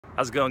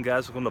How's it going,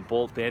 guys? Welcome to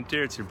Bolt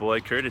Banter. It's your boy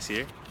Curtis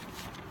here.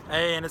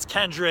 Hey, and it's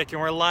Kendrick, and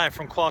we're live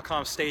from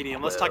Qualcomm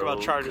Stadium. Let's talk about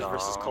Chargers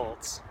versus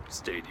Colts.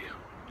 Stadium.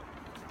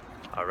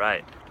 All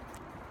right.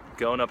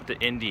 Going up to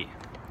Indy.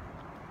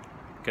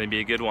 Going to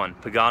be a good one.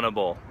 Pagano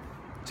Bowl,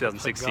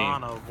 2016.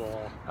 Pagano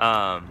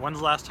Bowl. When's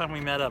the last time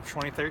we met up?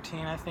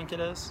 2013, I think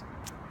it is.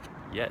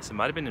 Yes, it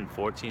might have been in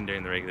 14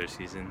 during the regular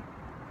season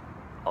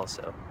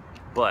also.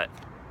 But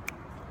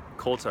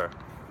Colts are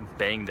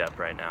banged up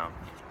right now.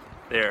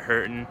 They are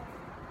hurting.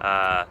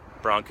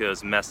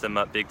 Broncos messed them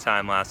up big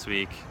time last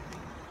week.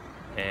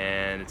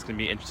 And it's going to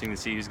be interesting to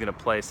see who's going to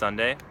play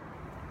Sunday.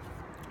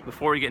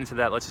 Before we get into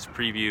that, let's just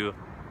preview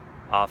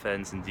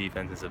offense and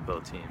defenses of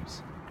both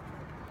teams.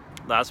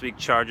 Last week,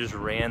 Chargers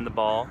ran the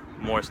ball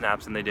more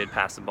snaps than they did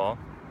pass the ball,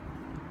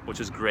 which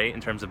is great in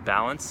terms of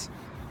balance.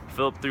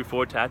 Phillip threw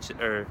four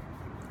touchdowns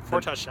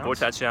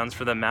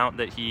for the amount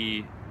that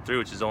he threw,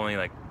 which is only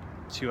like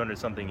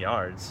 200-something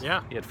yards.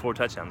 Yeah. He had 4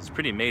 touchdowns. It's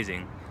pretty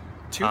amazing.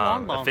 2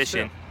 long bombs,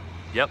 efficient. too.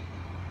 Yep.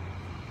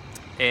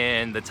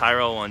 And the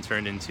Tyrell one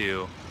turned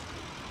into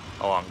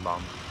a long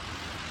bomb.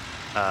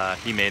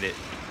 He made it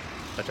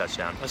a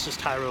touchdown. That's just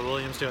Tyrell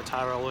Williams doing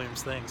Tyrell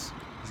Williams things.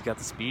 He's got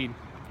the speed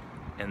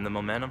and the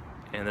momentum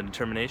and the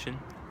determination.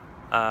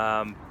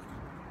 And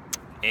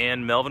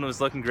Melvin was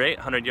looking great,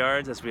 100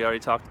 yards, as we already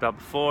talked about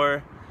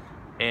before.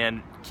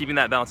 And keeping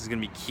that balance is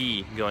going to be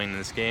key going into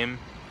this game.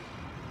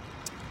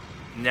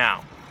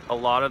 Now, a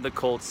lot of the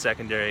Colts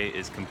secondary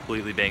is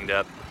completely banged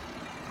up.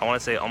 I want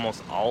to say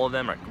almost all of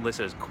them are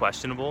listed as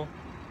questionable.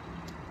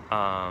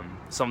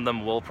 Some of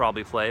them will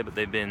probably play, but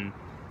they've been,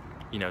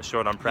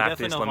 short on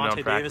practice, limited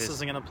on practice. Davis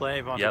isn't going to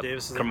play. Vontae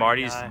Davis is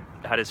Cromartie's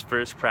had his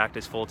first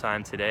practice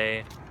full-time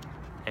today.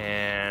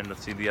 And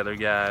let's see, the other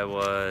guy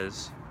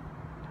was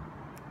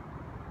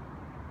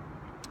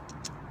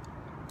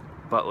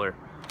Butler.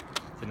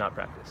 Did not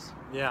practice.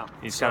 Yeah.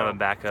 He's kind of a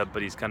backup,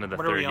 but he's kind of the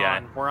third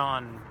guy. We're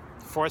on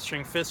 4th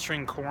string, 5th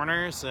string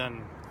corners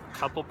and a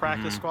couple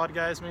practice squad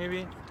guys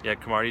maybe. Yeah,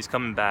 Cromartie's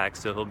coming back,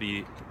 so he'll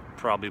be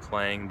probably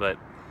playing, but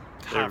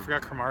I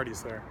forgot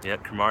Cromartie's there. Yeah,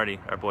 Cromartie,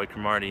 our boy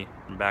Cromartie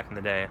from back in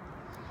the day.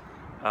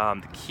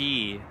 The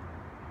key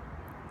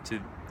to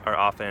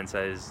our offense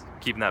is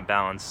keeping that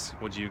balance.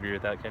 Would you agree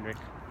with that, Kendrick?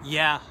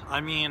 Yeah,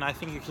 I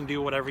think you can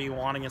do whatever you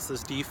want against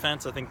this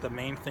defense. I think the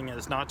main thing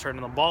is not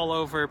turning the ball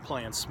over,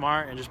 playing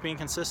smart, and just being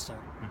consistent.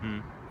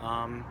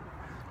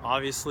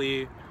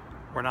 Obviously,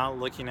 we're not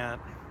looking at,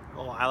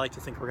 I like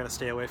to think we're going to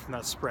stay away from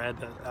that spread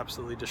that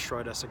absolutely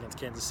destroyed us against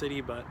Kansas City,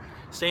 but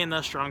stay in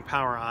the strong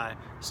power eye,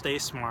 stay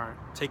smart,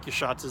 take your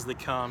shots as they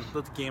come,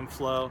 let the game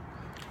flow,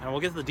 and we'll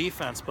get to the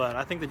defense, but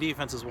I think the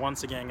defense is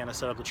once again going to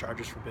set up the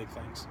Chargers for big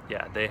things.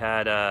 Yeah, they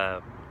had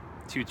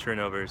 2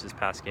 turnovers this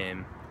past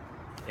game,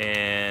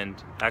 and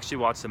I actually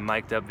watched a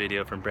mic'd up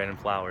video from Brandon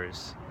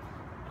Flowers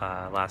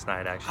last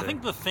night, actually. I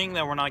think the thing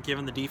that we're not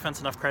giving the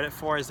defense enough credit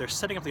for is they're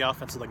setting up the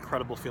offense with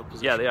incredible field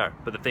position. Yeah, they are.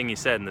 But the thing he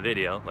said in the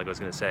video, like I was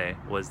going to say,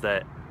 was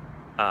that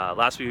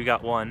last week we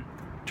got 1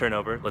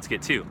 turnover, let's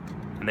get 2.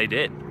 And they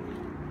did.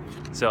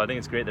 So I think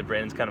it's great that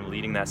Brandon's kind of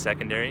leading that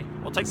secondary.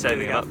 Well, technically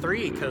they got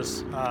 3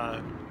 because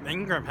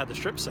Ingram had the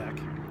strip sack.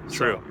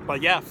 True.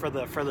 But yeah, for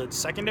the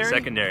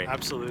secondary,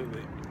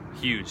 absolutely.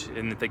 Huge.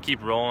 And if they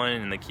keep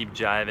rolling and they keep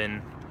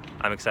jiving,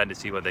 I'm excited to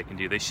see what they can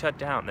do. They shut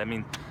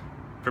down.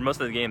 For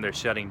most of the game, they're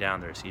shutting down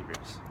the receivers,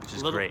 which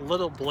is great.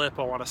 Little blip,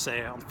 I want to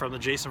say, from the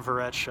Jason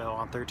Verrett show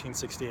on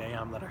 1360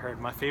 AM that I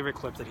heard. My favorite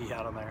clip that he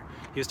had on there.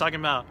 He was talking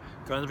about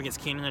going up against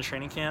Keenan in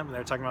training camp, and they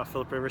were talking about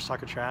Phillip Rivers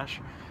talking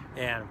trash.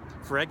 And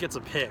Verrett gets a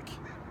pick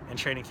in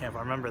training camp. I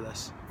remember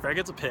this. Verrett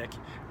gets a pick.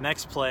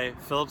 Next play,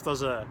 Phillip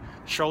throws a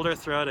shoulder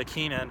throw to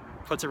Keenan,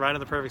 puts it right in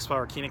the perfect spot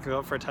where Keenan could go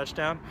up for a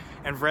touchdown.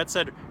 And Verrett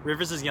said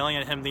Rivers is yelling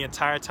at him the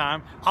entire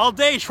time, "All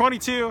day,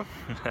 22!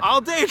 All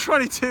day,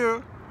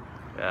 22!"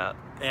 Yeah.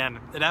 And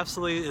it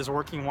absolutely is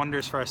working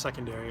wonders for our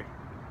secondary.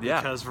 Yeah.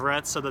 Because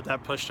Verrett said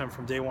that pushed him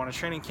from day 1 of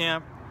training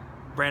camp.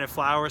 Brandon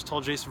Flowers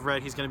told Jason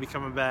Verrett he's going to be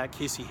coming back.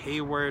 Casey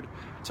Hayward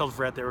told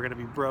Verrett they were going to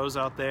be bros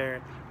out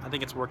there. I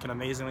think it's working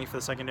amazingly for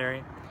the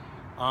secondary.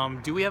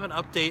 Do we have an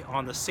update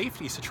on the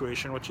safety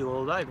situation with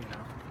Jalil Divey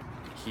now?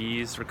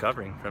 He's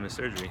recovering from his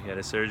surgery. He had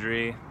his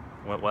surgery,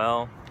 went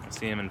well. We'll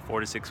see him in 4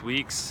 to 6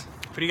 weeks.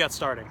 Who do you got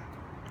starting?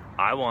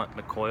 I want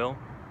McCoyle.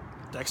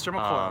 Dexter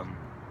McCoyle.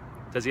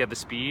 Does he have the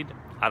speed?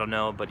 I don't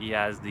know, but he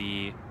has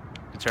the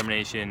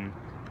determination.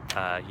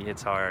 He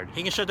hits hard.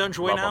 He can shut down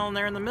Joy Allen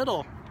there in the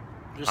middle.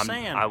 Just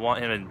saying. I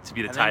want him to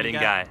be the tight end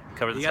guy.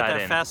 Cover the tight end. You got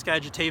that fast guy,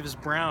 Jatavis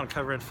Brown,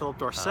 covering Phillip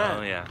Dorsett.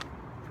 Oh, yeah.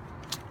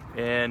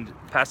 And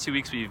past 2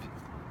 weeks, we've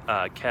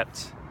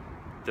kept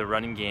the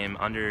running game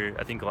under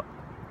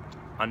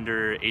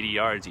 80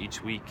 yards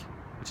each week,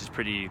 which is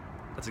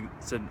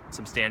that's a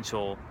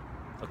substantial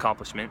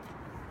accomplishment.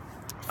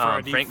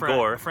 Frank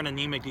Gore, for an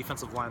anemic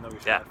defensive line that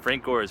we've had.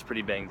 Frank Gore is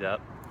pretty banged up.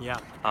 Yeah.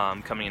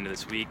 Coming into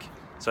this week,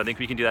 so I think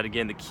we can do that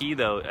again. The key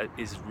though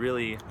is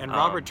really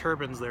Robert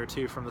Turbin's there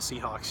too from the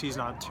Seahawks. He's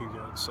not too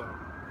good, so.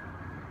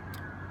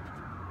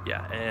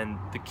 Yeah, and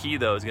the key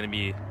though is going to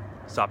be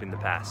stopping the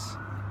pass.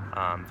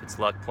 If it's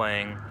Luck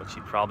playing, which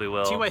he probably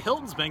will. T.Y.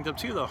 Hilton's banged up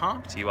too, though,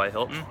 huh? T.Y.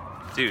 Hilton?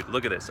 Dude,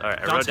 look at this. All right,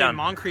 I Dante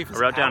Moncrief is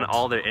wrote down out.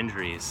 all their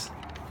injuries.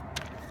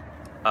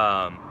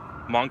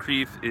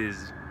 Moncrief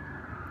is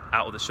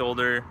out with a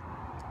shoulder.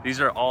 These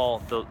are all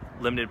the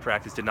limited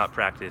practice, did not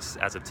practice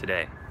as of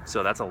today.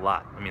 So that's a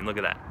lot. I mean, look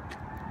at that.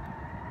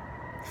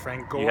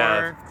 Frank Gore. You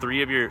have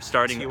three of your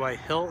starting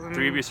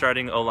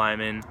O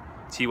linemen,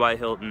 T.Y.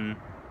 Hilton,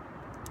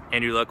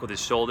 Andrew Luck with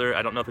his shoulder.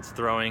 I don't know if it's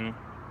throwing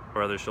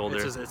or other shoulder.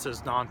 It's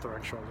his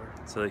non-throwing shoulder.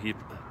 So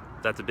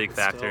that's a big But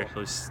factor. still. So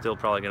he's still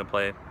probably going to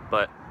play.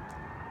 But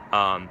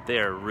they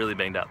are really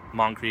banged up.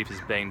 Moncrief is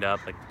banged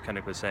up, like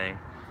Kendrick was saying.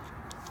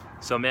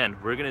 So, man,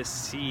 we're going to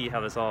see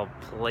how this all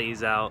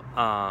plays out.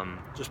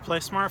 Just play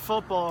smart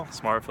football.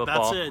 Smart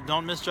football. That's it.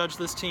 Don't misjudge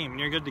this team, and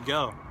you're good to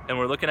go. And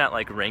we're looking at,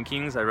 like,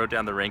 rankings. I wrote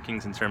down the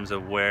rankings in terms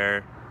of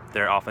where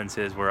their offense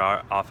is, where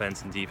our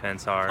offense and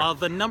defense are.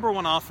 The number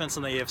one offense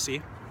in the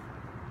AFC.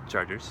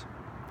 Chargers.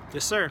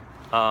 Yes, sir.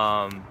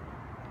 And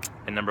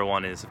number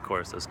one is, of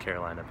course, those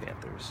Carolina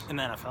Panthers. In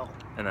the NFL.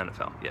 In the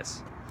NFL,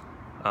 yes.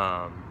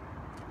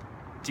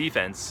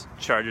 Defense,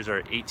 Chargers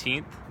are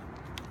 18th.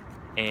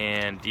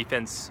 And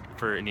defense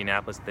for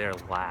Indianapolis, they're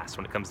last.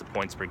 When it comes to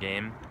points per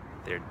game,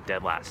 they're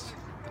dead last.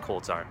 The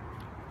Colts are.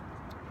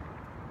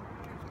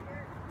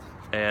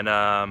 And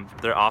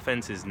their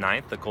offense is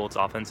 9th. The Colts'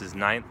 offense is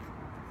 9th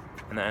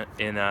in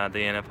the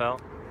NFL.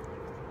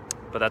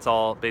 But that's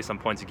all based on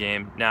points a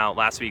game. Now,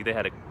 last week they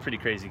had a pretty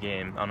crazy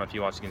game. I don't know if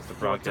you watched against the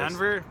Broncos.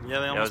 Denver? Yeah,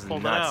 they almost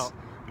pulled nuts. it out.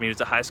 I mean, it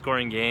was a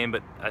high-scoring game,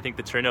 but I think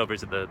the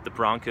turnovers that the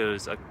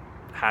Broncos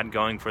had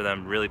going for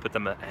them really put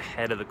them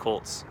ahead of the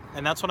Colts.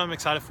 And that's what I'm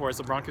excited for, is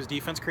the Broncos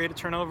defense created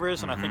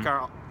turnovers, and I think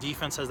our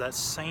defense has that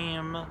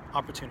same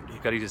opportunity.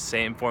 We've got to use the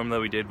same formula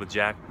we did with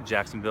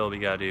Jacksonville. We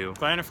got to do.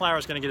 Brandon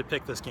Flowers is going to get a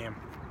pick this game.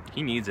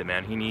 He needs it,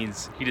 man.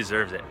 He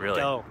deserves it, really.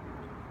 Go.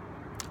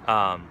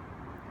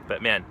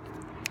 But, man,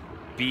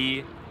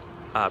 be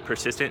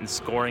persistent in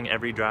scoring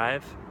every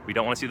drive. We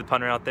don't want to see the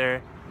punter out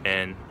there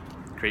and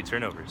create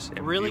turnovers.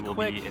 And Really we will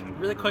quick be in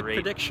quick great-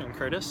 prediction,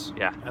 Curtis.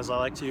 Yeah. As I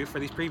like to do for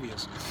these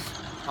previews.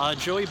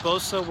 Joey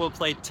Bosa will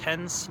play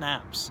 10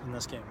 snaps in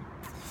this game.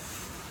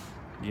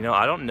 You know,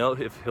 I don't know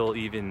if he'll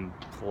even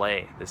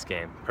play this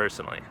game,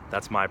 personally.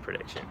 That's my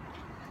prediction.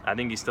 I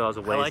think he still has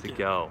a ways like to it.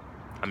 go.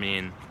 I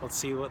mean, Let's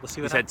see what he's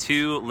had happens.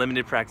 2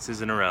 limited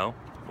practices in a row.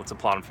 Let's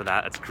applaud him for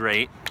that. That's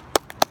great.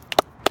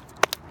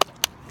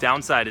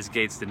 Downside is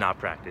Gates did not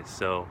practice,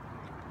 so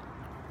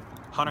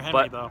Hunter Henry,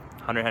 but though.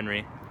 Hunter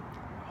Henry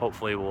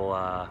hopefully will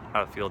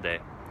have a field day.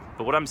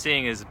 But what I'm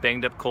seeing is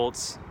banged up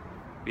Colts.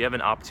 We have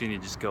an opportunity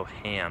to just go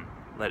ham.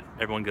 Let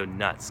everyone go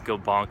nuts, go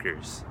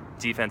bonkers.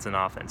 Defense and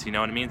offense, you know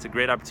what I mean? It's a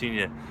great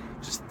opportunity to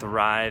just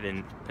thrive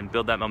and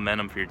build that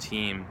momentum for your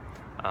team.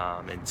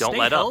 And don't Stay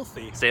let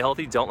healthy. up. Stay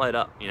healthy, don't let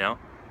up, you know?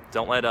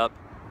 Don't let up.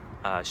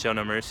 Show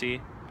no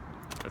mercy.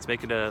 Let's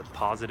make it a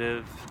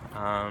positive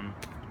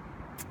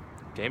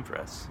game for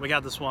us. We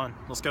got this one.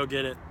 Let's go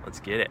get it. Let's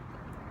get it.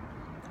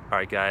 All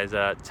right, guys,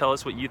 tell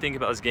us what you think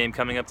about this game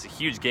coming up. It's a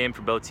huge game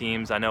for both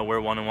teams. I know we're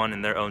 1-1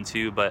 and they're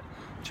 0-2, but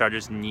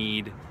Chargers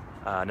need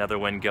another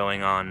win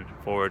going on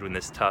forward in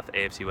this tough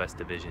AFC West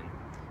division.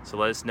 So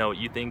let us know what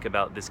you think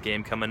about this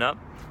game coming up.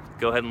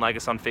 Go ahead and like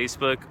us on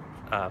Facebook,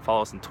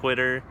 follow us on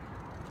Twitter,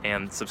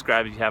 and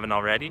subscribe if you haven't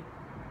already.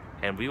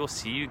 And we will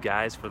see you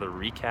guys for the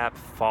recap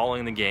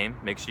following the game.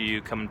 Make sure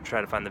you come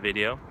try to find the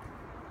video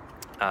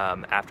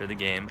after the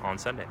game on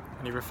Sunday.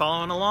 And if you're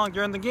following along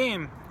during the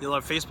game, you'll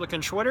have Facebook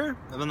and Twitter,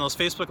 and then those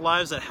Facebook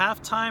Lives at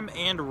halftime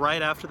and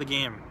right after the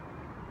game.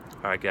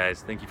 All right,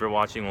 guys, thank you for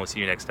watching. We'll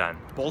see you next time.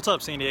 Bolt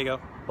up, San Diego.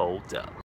 Bolt up.